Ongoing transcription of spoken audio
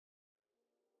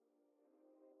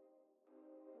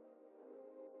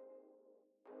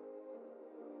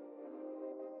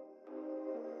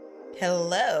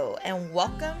Hello, and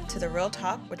welcome to the Real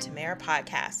Talk with Tamara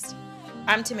podcast.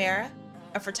 I'm Tamara,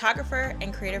 a photographer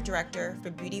and creative director for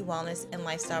beauty, wellness, and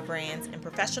lifestyle brands and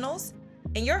professionals,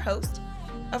 and your host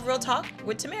of Real Talk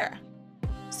with Tamara.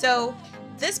 So,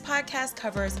 this podcast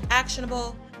covers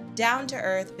actionable,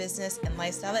 down-to-earth business and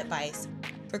lifestyle advice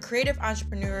for creative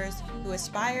entrepreneurs who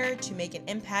aspire to make an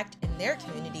impact in their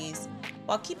communities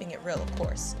while keeping it real, of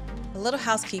course. A little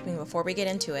housekeeping before we get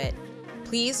into it.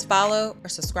 Please follow or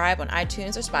subscribe on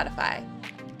iTunes or Spotify.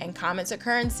 And comments are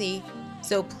currency,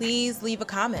 so please leave a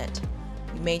comment.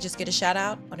 You may just get a shout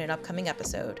out on an upcoming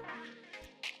episode.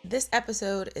 This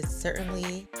episode is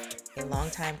certainly a long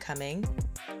time coming,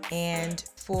 and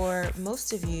for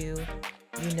most of you,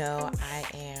 you know I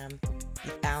am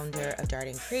the founder of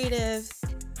Darting Creative,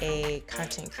 a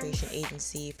content creation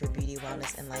agency for beauty,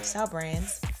 wellness, and lifestyle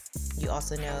brands. You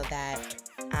also know that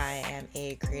I am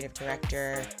a creative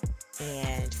director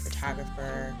and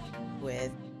photographer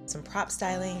with some prop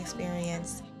styling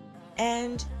experience.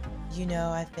 And you know,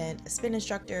 I've been a spin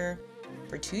instructor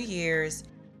for 2 years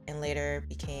and later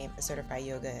became a certified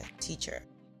yoga teacher.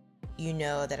 You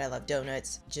know that I love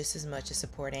donuts just as much as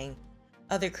supporting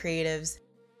other creatives.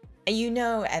 And you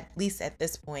know, at least at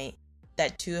this point,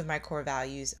 that 2 of my core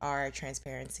values are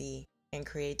transparency and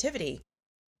creativity.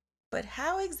 But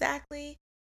how exactly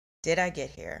did I get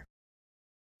here?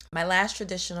 My last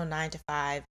traditional 9 to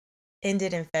 5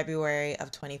 ended in February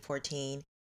of 2014.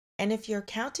 And if you're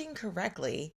counting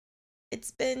correctly,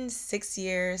 it's been 6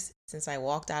 years since I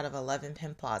walked out of 11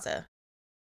 Penn Plaza.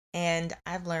 And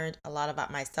I've learned a lot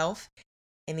about myself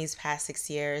in these past 6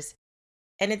 years.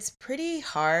 And it's pretty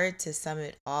hard to sum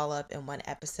it all up in one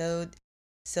episode.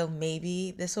 So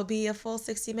maybe this will be a full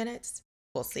 60 minutes.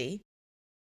 We'll see.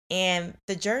 And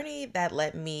the journey that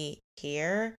led me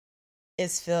here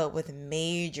is filled with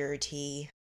major tea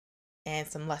and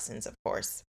some lessons, of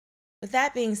course. With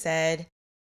that being said,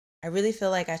 I really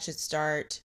feel like I should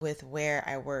start with where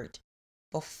I worked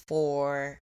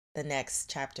before the next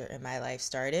chapter in my life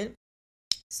started.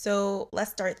 So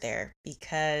let's start there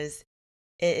because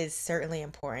it is certainly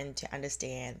important to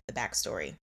understand the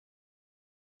backstory.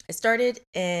 It started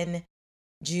in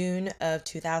June of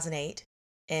 2008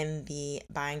 in the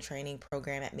buying training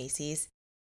program at Macy's.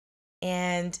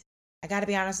 And I got to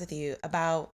be honest with you,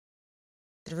 about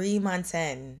 3 months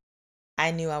in,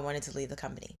 I knew I wanted to leave the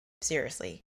company.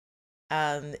 Seriously.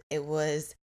 It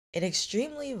was an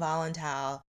extremely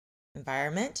volatile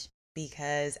environment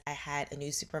because I had a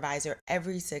new supervisor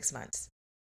every 6 months,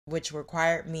 which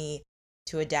required me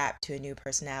to adapt to a new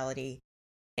personality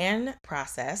and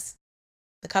process.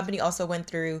 The company also went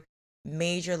through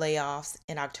major layoffs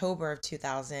in October of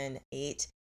 2008,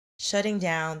 shutting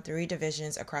down 3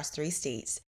 divisions across 3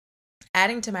 states,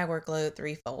 adding to my workload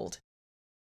threefold,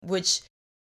 which,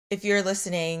 if you're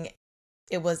listening,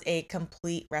 it was a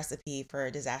complete recipe for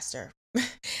a disaster.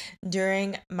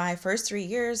 During my first 3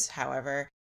 years, however,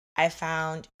 I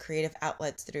found creative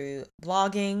outlets through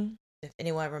blogging. If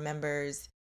anyone remembers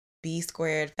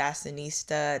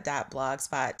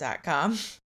b2fashionista.blogspot.com,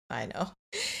 I know.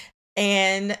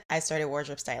 And I started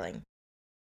wardrobe styling.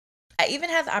 I even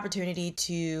had the opportunity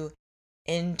to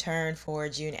intern for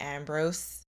June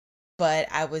Ambrose, but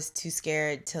I was too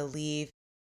scared to leave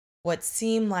what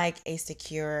seemed like a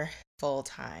secure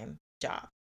full-time job.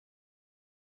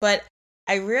 But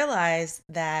I realized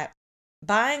that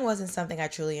buying wasn't something I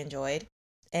truly enjoyed,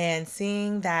 and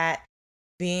seeing that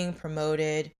being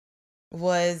promoted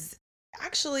was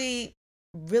actually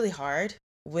really hard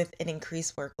with an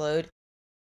increased workload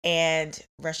and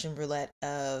Russian roulette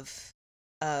of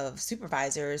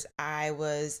supervisors, I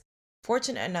was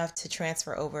fortunate enough to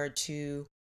transfer over to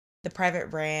the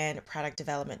private brand product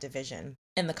development division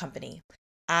in the company.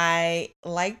 I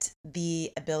liked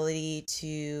the ability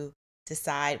to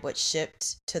decide what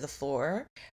shipped to the floor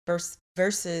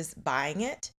versus buying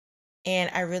it.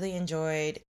 And I really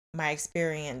enjoyed my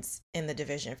experience in the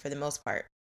division for the most part.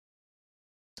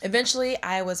 Eventually,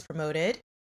 I was promoted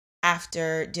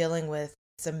after dealing with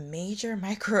some major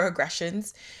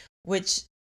microaggressions, which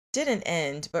didn't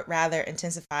end, but rather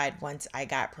intensified once I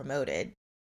got promoted.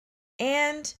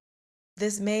 And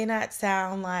this may not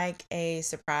sound like a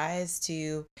surprise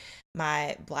to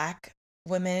my Black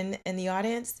women in the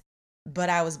audience, but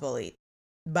I was bullied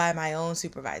by my own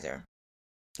supervisor.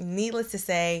 Needless to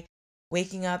say,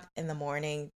 waking up in the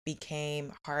morning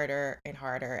became harder and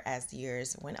harder as the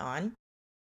years went on.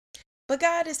 But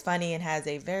God is funny and has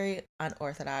a very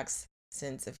unorthodox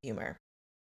sense of humor.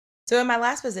 So in my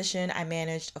last position, I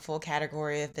managed a full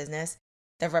category of business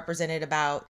that represented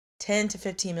about 10 to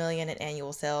 15 million in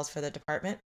annual sales for the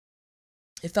department.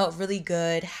 It felt really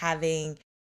good having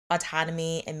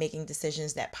autonomy, and making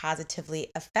decisions that positively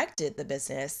affected the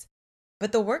business.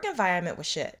 But the work environment was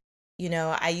shit.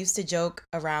 I used to joke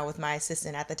around with my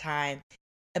assistant at the time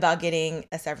about getting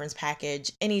a severance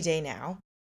package any day now,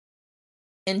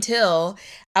 until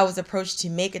I was approached to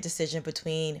make a decision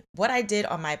between what I did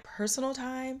on my personal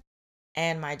time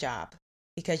and my job.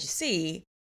 Because you see,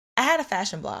 I had a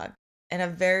fashion blog and a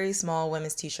very small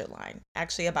women's t-shirt line,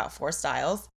 actually about 4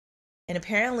 styles. And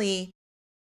apparently,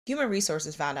 human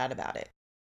resources found out about it.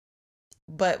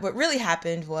 But what really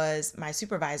happened was my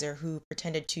supervisor, who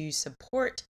pretended to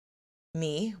support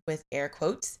me with air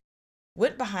quotes,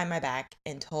 went behind my back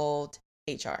and told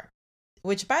HR,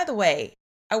 which, by the way,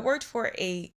 I worked for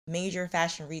a major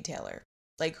fashion retailer.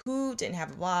 Like, who didn't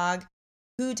have a blog?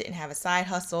 Who didn't have a side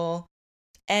hustle?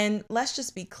 And let's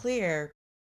just be clear,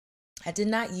 I did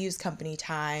not use company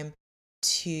time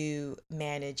to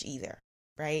manage either,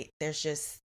 right? There's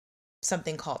just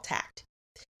something called tact.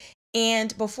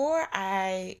 And before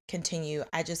I continue,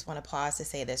 I just want to pause to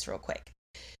say this real quick.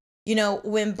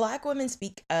 When Black women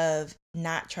speak of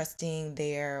not trusting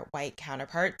their white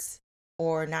counterparts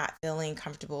or not feeling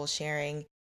comfortable sharing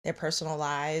their personal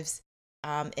lives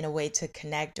in a way to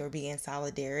connect or be in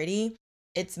solidarity,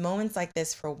 it's moments like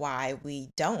this for why we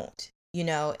don't.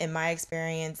 In my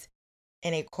experience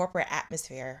in a corporate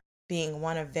atmosphere, being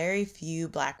one of very few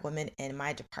Black women in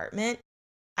my department,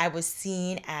 I was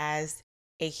seen as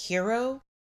a hero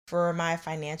for my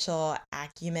financial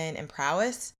acumen and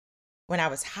prowess when I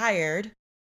was hired,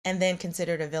 and then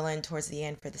considered a villain towards the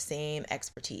end for the same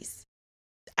expertise.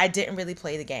 I didn't really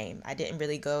play the game. I didn't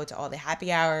really go to all the happy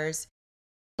hours,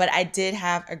 but I did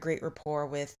have a great rapport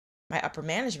with my upper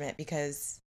management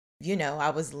because,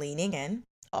 I was leaning in,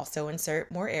 also insert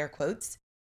more air quotes.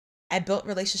 I built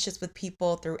relationships with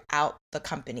people throughout the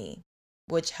company,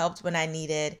 which helped when I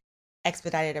needed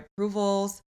expedited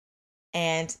approvals.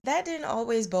 And that didn't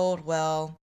always bode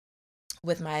well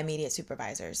with my immediate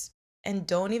supervisors. And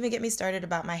don't even get me started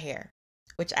about my hair,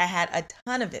 which I had a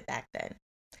ton of it back then.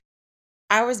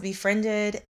 I was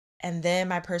befriended, and then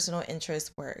my personal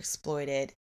interests were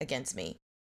exploited against me.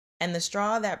 And the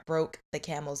straw that broke the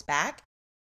camel's back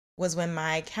was when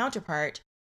my counterpart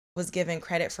was given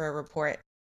credit for a report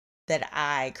that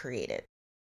I created.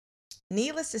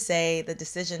 Needless to say, the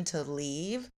decision to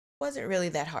leave wasn't really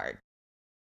that hard.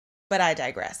 But I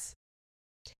digress.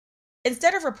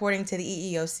 Instead of reporting to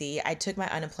the EEOC, I took my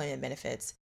unemployment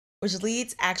benefits, which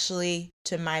leads actually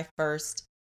to my first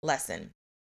lesson.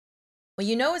 When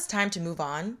you know it's time to move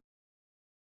on,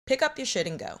 pick up your shit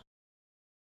and go.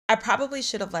 I probably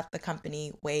should have left the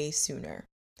company way sooner.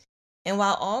 And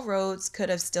while all roads could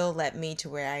have still led me to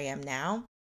where I am now,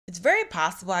 it's very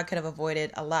possible I could have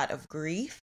avoided a lot of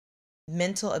grief,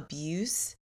 mental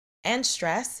abuse, and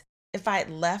stress if I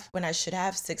had left when I should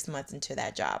have 6 months into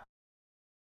that job.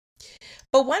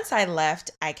 But once I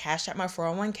left, I cashed out my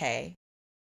 401k,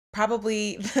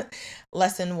 probably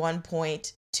lesson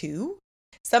 1.2,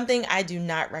 something I do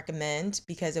not recommend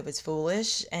because it was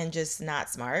foolish and just not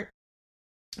smart.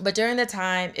 But during the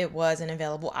time, it was an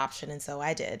available option, and so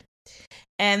I did.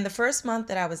 And the first month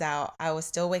that I was out, I was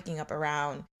still waking up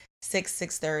around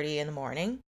 6:30 in the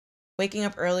morning. Waking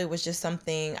up early was just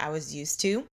something I was used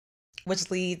to,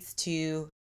 which leads to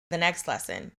the next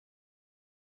lesson.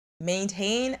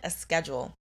 Maintain a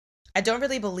schedule. I don't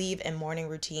really believe in morning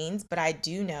routines, but I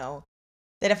do know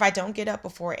that if I don't get up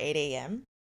before 8 a.m.,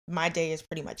 my day is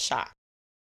pretty much shot.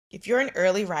 If you're an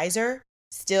early riser,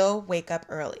 still wake up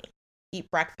early. Eat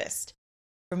breakfast.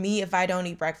 For me, if I don't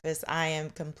eat breakfast, I am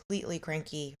completely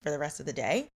cranky for the rest of the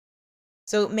day.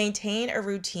 So maintain a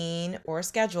routine or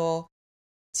schedule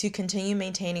to continue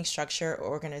maintaining structure or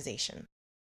organization.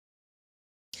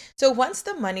 So once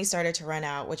the money started to run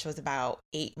out, which was about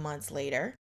 8 months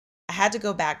later, I had to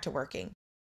go back to working.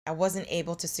 I wasn't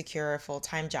able to secure a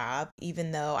full-time job,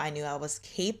 even though I knew I was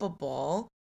capable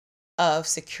of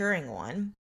securing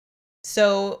one.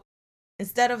 So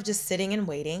instead of just sitting and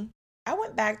waiting, I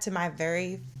went back to my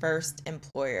very first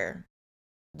employer,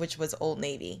 which was Old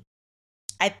Navy.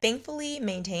 I thankfully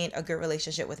maintained a good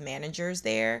relationship with managers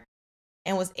there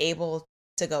and was able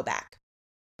to go back.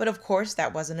 But of course,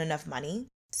 that wasn't enough money.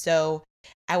 So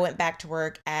I went back to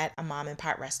work at a mom and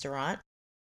pop restaurant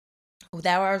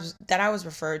that I was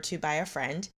referred to by a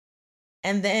friend.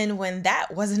 And then when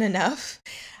that wasn't enough,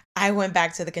 I went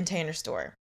back to the Container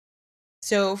Store.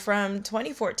 So from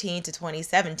 2014 to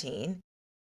 2017,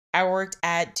 I worked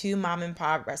at 2 mom and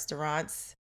pop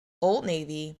restaurants, Old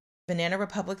Navy, Banana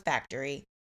Republic Factory,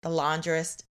 the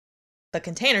Laundress, the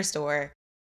Container Store,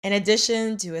 in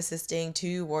addition to assisting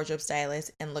 2 wardrobe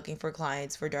stylists and looking for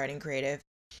clients for Darting Creative,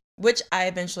 which I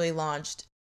eventually launched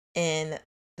in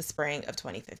the spring of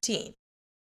 2015.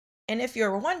 And if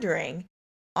you're wondering,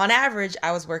 on average,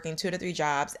 I was working 2 to 3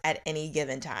 jobs at any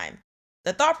given time.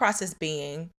 The thought process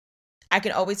being, I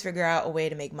can always figure out a way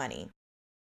to make money.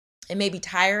 It may be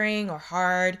tiring or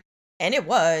hard, and it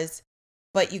was,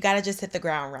 but you got to just hit the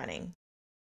ground running.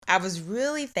 I was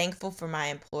really thankful for my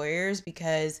employers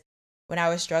because when I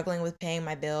was struggling with paying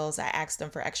my bills, I asked them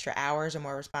for extra hours or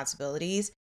more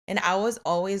responsibilities, and I was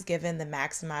always given the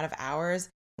max amount of hours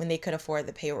when they could afford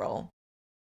the payroll.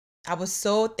 I was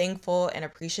so thankful and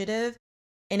appreciative,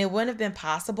 and it wouldn't have been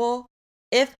possible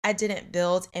if I didn't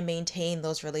build and maintain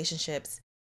those relationships,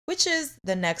 which is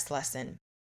the next lesson.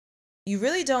 You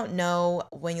really don't know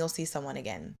when you'll see someone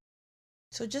again.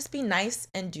 So just be nice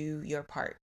and do your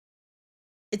part.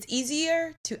 It's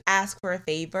easier to ask for a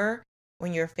favor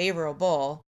when you're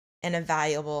favorable and a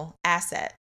valuable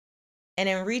asset. And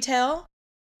in retail,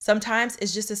 sometimes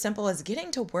it's just as simple as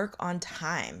getting to work on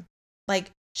time,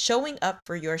 like showing up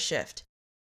for your shift,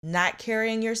 not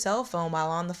carrying your cell phone while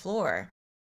on the floor,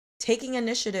 taking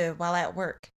initiative while at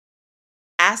work,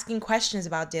 asking questions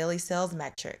about daily sales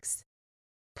metrics,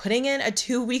 putting in a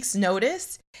 2 weeks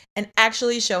notice, and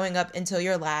actually showing up until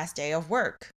your last day of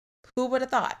work. Who would have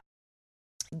thought?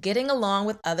 Getting along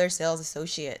with other sales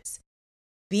associates,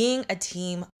 being a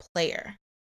team player,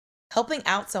 helping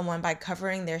out someone by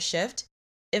covering their shift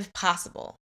if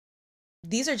possible.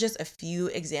 These are just a few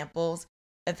examples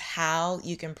of how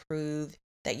you can prove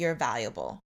that you're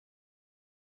valuable.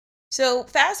 So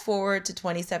fast forward to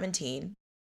 2017,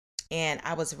 and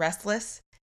I was restless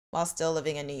while still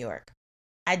living in New York.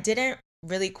 I didn't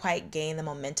really quite gain the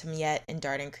momentum yet in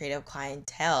Darden Creative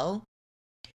clientele,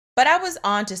 but I was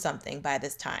on to something by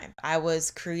this time. I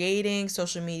was creating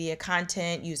social media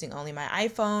content using only my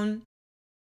iPhone,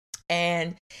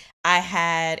 and I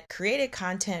had created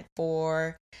content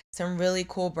for some really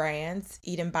cool brands,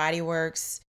 Eden Body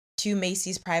Works, 2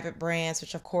 Macy's private brands,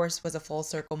 which of course was a full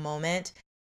circle moment.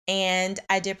 And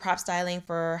I did prop styling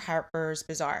for Harper's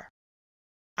Bazaar.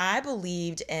 I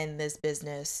believed in this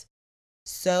business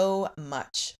so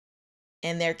much.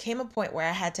 And there came a point where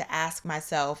I had to ask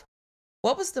myself,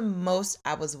 what was the most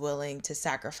I was willing to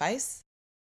sacrifice?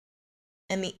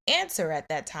 And the answer at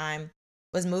that time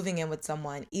was moving in with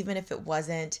someone, even if it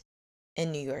wasn't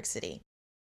in New York City.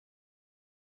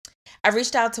 I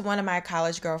reached out to one of my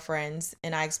college girlfriends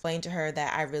and I explained to her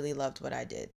that I really loved what I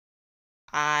did.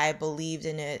 I believed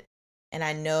in it and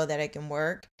I know that it can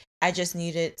work. I just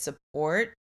needed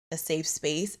support, a safe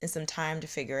space, and some time to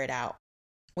figure it out,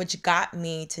 which got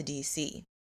me to DC,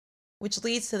 which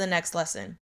leads to the next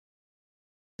lesson.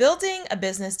 Building a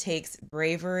business takes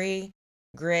bravery,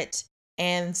 grit,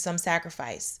 and some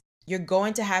sacrifice. You're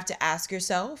going to have to ask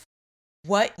yourself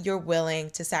what you're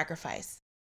willing to sacrifice.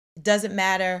 It doesn't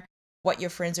matter what your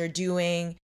friends are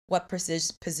doing, what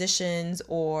positions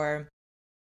or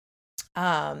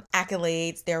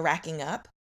accolades they're racking up.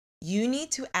 You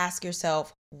need to ask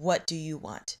yourself, what do you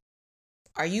want?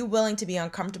 Are you willing to be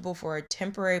uncomfortable for a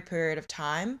temporary period of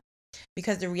time?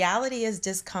 Because the reality is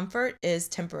discomfort is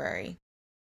temporary.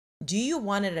 Do you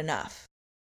want it enough?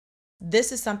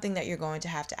 This is something that you're going to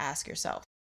have to ask yourself.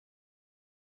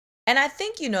 And I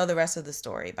think you know the rest of the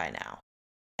story by now.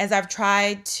 As I've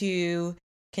tried to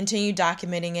continue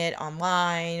documenting it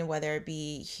online, whether it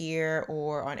be here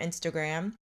or on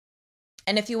Instagram.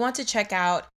 And if you want to check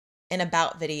out an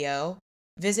about video,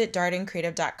 visit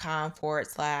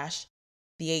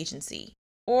dardencreative.com/the agency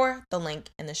or the link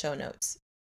in the show notes.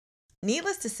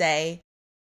 Needless to say,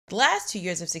 the last 2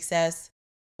 years of success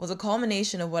was a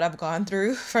culmination of what I've gone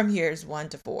through from years 1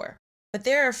 to 4. But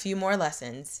there are a few more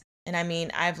lessons, and I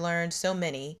mean, I've learned so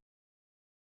many,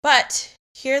 but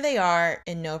here they are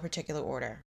in no particular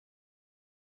order.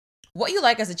 What you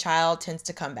like as a child tends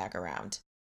to come back around.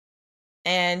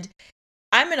 And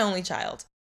I'm an only child.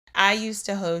 I used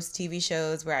to host TV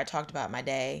shows where I talked about my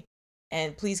day.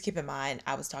 And please keep in mind,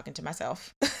 I was talking to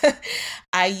myself.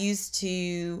 I used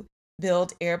to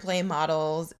build airplane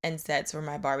models and sets for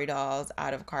my Barbie dolls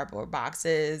out of cardboard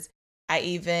boxes. I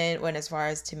even went as far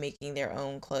as to making their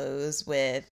own clothes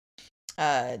with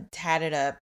tatted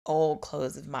up old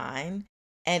clothes of mine.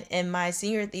 And in my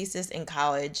senior thesis in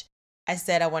college, I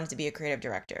said I wanted to be a creative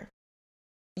director.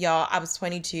 Y'all, I was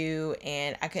 22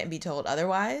 and I couldn't be told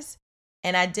otherwise.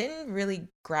 And I didn't really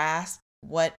grasp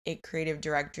what a creative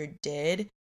director did,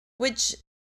 which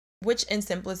in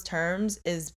simplest terms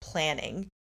is planning.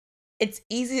 It's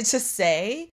easy to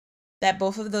say that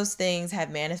both of those things have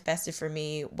manifested for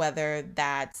me, whether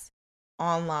that's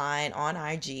online on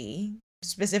IG,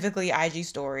 specifically IG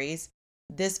stories,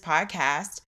 this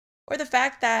podcast, or the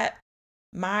fact that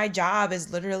My job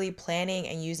is literally planning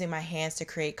and using my hands to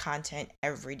create content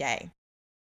every day.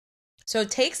 So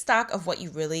take stock of what you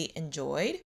really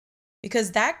enjoyed,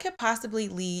 because that could possibly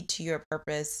lead to your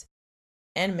purpose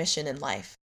and mission in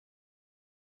life.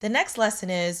 The next lesson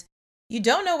is you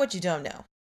don't know what you don't know,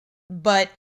 but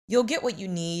you'll get what you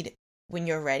need when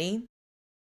you're ready,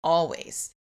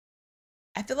 always.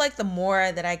 I feel like the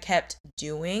more that I kept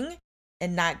doing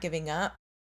and not giving up,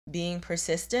 being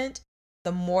persistent,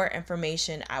 the more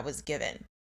information I was given.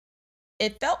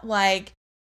 It felt like,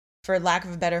 for lack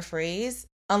of a better phrase,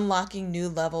 unlocking new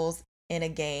levels in a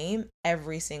game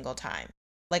every single time.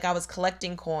 Like I was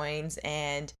collecting coins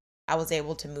and I was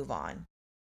able to move on.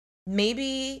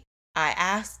 Maybe I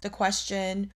asked a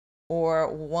question or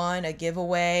won a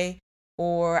giveaway,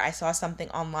 or I saw something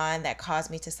online that caused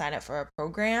me to sign up for a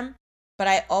program, but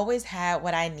I always had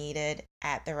what I needed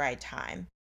at the right time.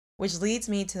 Which leads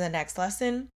me to the next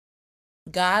lesson.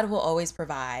 God will always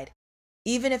provide,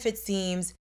 even if it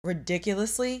seems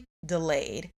ridiculously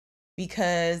delayed.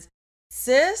 Because,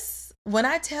 sis, when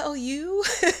I tell you,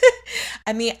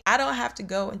 I mean, I don't have to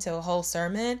go into a whole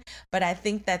sermon, but I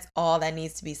think that's all that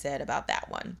needs to be said about that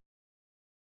one.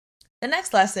 The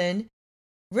next lesson,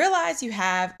 realize you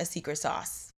have a secret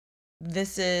sauce.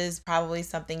 This is probably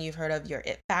something you've heard of, your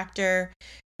it factor,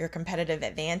 your competitive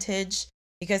advantage,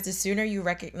 because the sooner you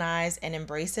recognize and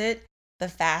embrace it, the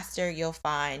faster you'll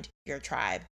find your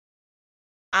tribe.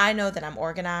 I know that I'm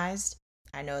organized.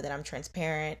 I know that I'm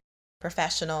transparent,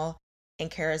 professional,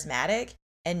 and charismatic.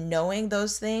 And knowing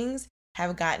those things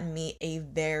have gotten me a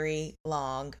very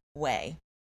long way.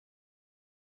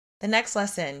 The next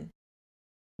lesson,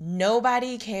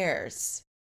 nobody cares.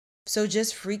 So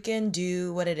just freaking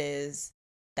do what it is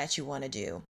that you want to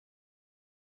do.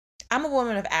 I'm a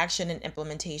woman of action and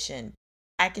implementation.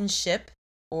 I can ship,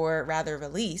 or rather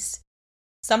release,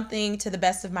 something to the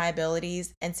best of my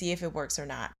abilities and see if it works or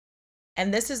not.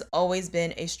 And this has always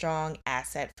been a strong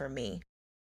asset for me.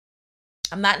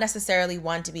 I'm not necessarily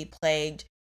one to be plagued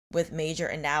with major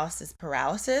analysis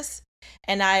paralysis.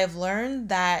 And I have learned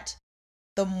that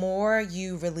the more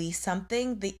you release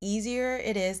something, the easier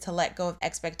it is to let go of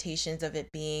expectations of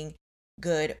it being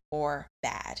good or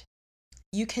bad.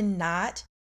 You cannot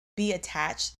be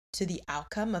attached to the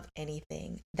outcome of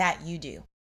anything that you do,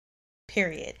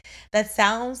 period. That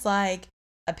sounds like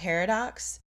a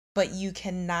paradox, but you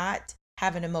cannot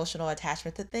have an emotional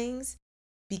attachment to things,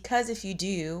 because if you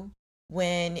do,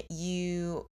 when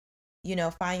you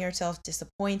find yourself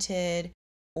disappointed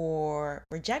or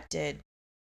rejected,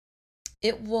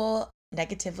 it will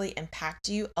negatively impact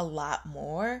you a lot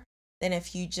more than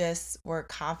if you just were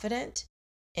confident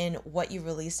in what you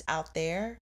released out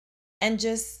there and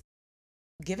just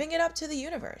giving it up to the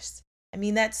universe. I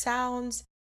mean, that sounds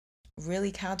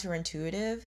really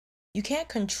counterintuitive. You can't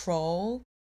control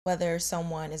whether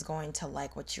someone is going to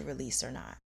like what you release or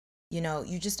not.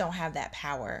 You just don't have that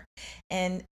power.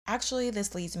 And actually,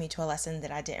 this leads me to a lesson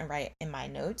that I didn't write in my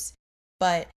notes.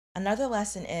 But another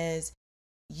lesson is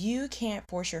you can't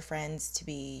force your friends to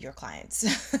be your clients.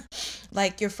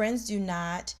 Like, your friends do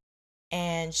not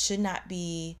and should not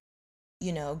be,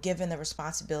 given the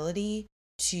responsibility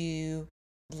to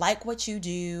like what you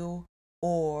do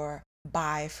or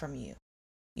buy from you.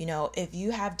 If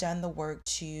you have done the work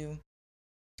to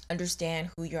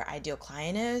understand who your ideal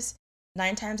client is,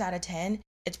 9 times out of 10,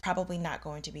 it's probably not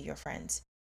going to be your friends.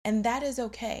 And that is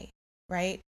okay,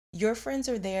 right? Your friends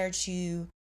are there to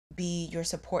be your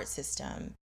support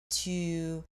system,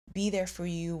 to be there for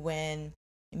you when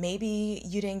maybe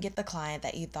you didn't get the client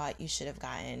that you thought you should have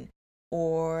gotten,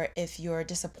 or if you're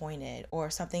disappointed or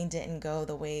something didn't go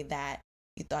the way that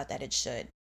you thought that it should.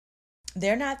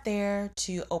 They're not there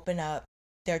to open up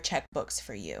their checkbooks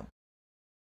for you.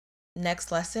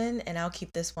 Next lesson, and I'll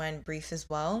keep this one brief as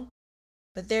well,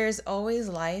 but there's always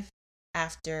life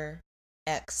after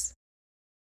X.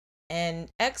 And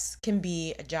X can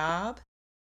be a job,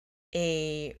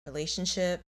 a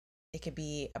relationship, it could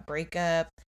be a breakup,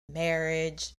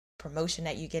 marriage, promotion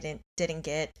that you didn't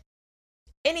get,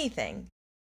 anything.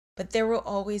 But there will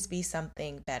always be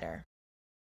something better.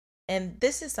 And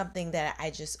this is something that I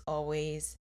just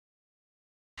always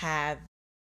have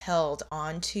held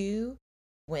on to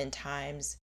when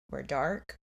times were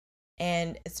dark,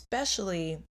 and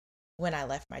especially when I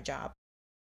left my job.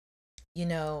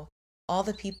 All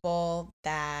the people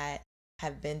that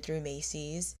have been through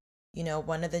Macy's,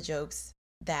 one of the jokes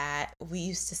that we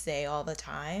used to say all the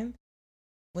time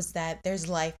was that there's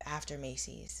life after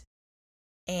Macy's.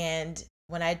 And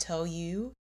when I tell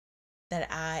you that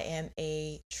I am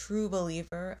a true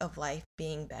believer of life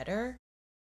being better,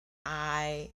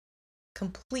 I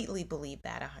completely believe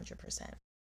that 100%.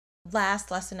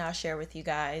 last lesson I'll share with you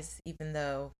guys, even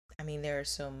though, there are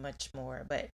so much more,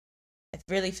 but I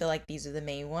really feel like these are the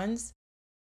main ones.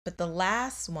 But the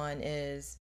last one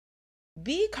is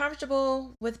be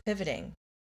comfortable with pivoting.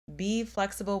 Be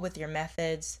flexible with your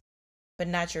methods, but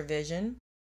not your vision.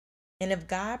 And if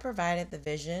God provided the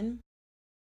vision,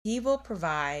 He will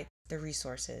provide the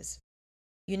resources.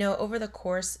 Over the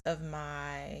course of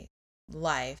my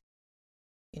life,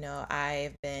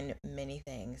 I've been many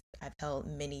things. I've held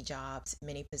many jobs,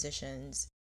 many positions.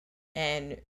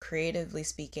 And creatively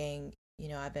speaking,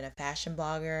 I've been a fashion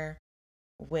blogger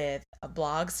with a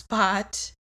blog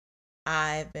spot.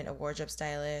 I've been a wardrobe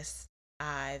stylist.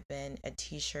 I've been a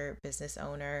t-shirt business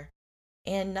owner.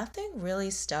 And nothing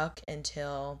really stuck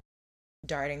until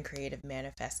Darden Creative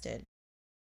manifested.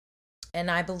 And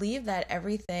I believe that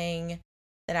everything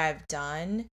that I've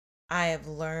done, I have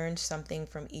learned something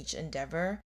from each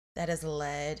endeavor that has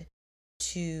led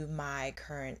to my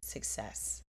current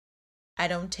success. I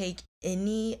don't take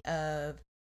any of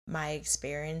my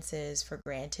experiences for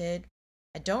granted.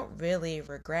 I don't really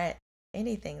regret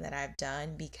anything that I've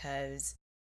done because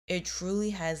it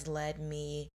truly has led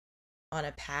me on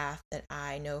a path that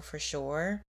I know for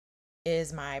sure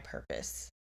is my purpose.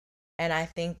 And I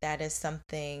think that is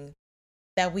something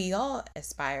that we all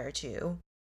aspire to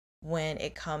when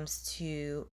it comes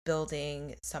to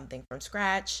building something from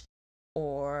scratch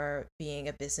or being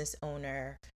a business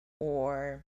owner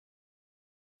or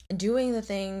doing the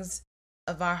things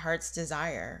of our heart's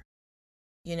desire.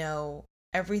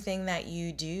 Everything that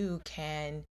you do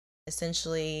can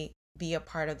essentially be a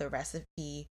part of the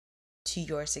recipe to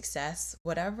your success,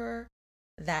 whatever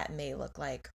that may look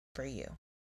like for you.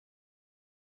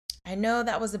 I know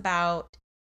that was about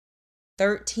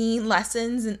 13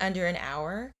 lessons in under an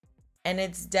hour, and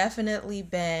it's definitely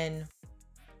been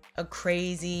a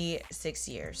crazy 6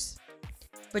 years.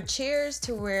 But cheers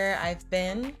to where I've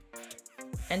been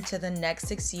and to the next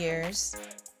 6 years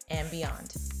and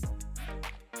beyond.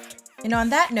 And on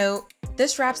that note,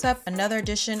 this wraps up another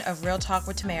edition of Real Talk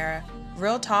with Tamara,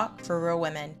 Real Talk for Real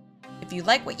Women. If you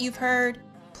like what you've heard,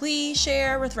 please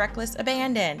share with reckless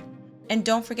abandon. And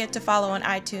don't forget to follow on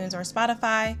iTunes or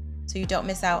Spotify so you don't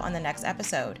miss out on the next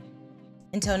episode.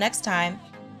 Until next time,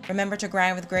 remember to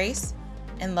grind with grace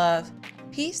and love,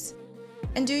 peace,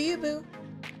 and do you, boo.